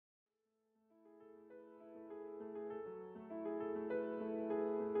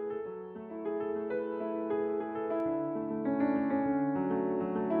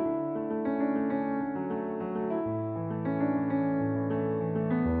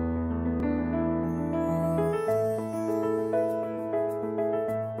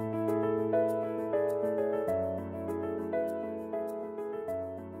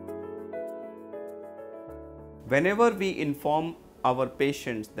Whenever we inform our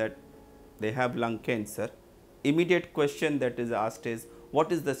patients that they have lung cancer, immediate question that is asked is,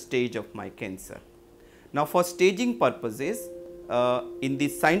 what is the stage of my cancer? Now, for staging purposes, in the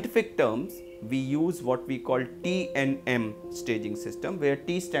scientific terms, we use what we call TNM staging system, where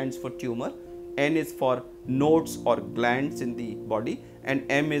T stands for tumor, N is for nodes or glands in the body, and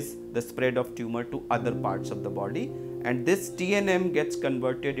M is the spread of tumor to other parts of the body. And this TNM gets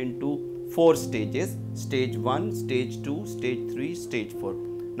converted into 4 stages: stage 1, stage 2, stage 3, stage 4.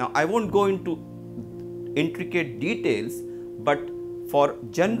 Now, I won't go into intricate details, but for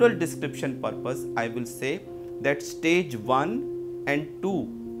general description purpose, I will say that stage 1 and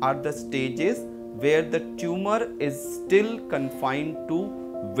 2 are the stages where the tumor is still confined to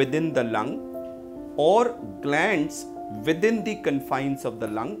within the lung or glands within the confines of the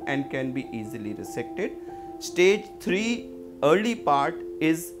lung and can be easily resected. Stage 3 early part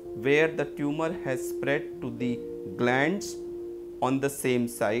is where the tumor has spread to the glands on the same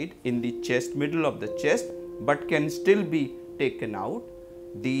side in the chest, middle of the chest, but can still be taken out.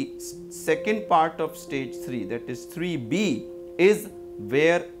 The second part of stage 3, that is 3B, is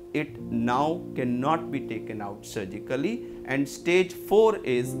where it now cannot be taken out surgically, and stage 4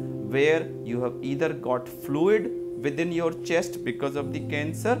 is where you have either got fluid within your chest because of the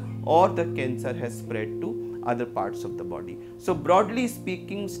cancer, or the cancer has spread to other parts of the body. So, broadly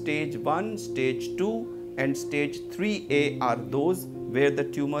speaking, stage 1, stage 2 and stage 3A are those where the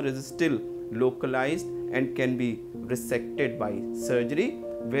tumor is still localized and can be resected by surgery,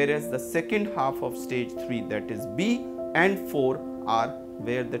 whereas the second half of stage 3, that is B and 4, are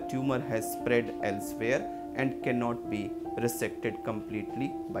where the tumor has spread elsewhere and cannot be resected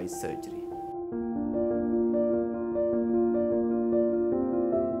completely by surgery.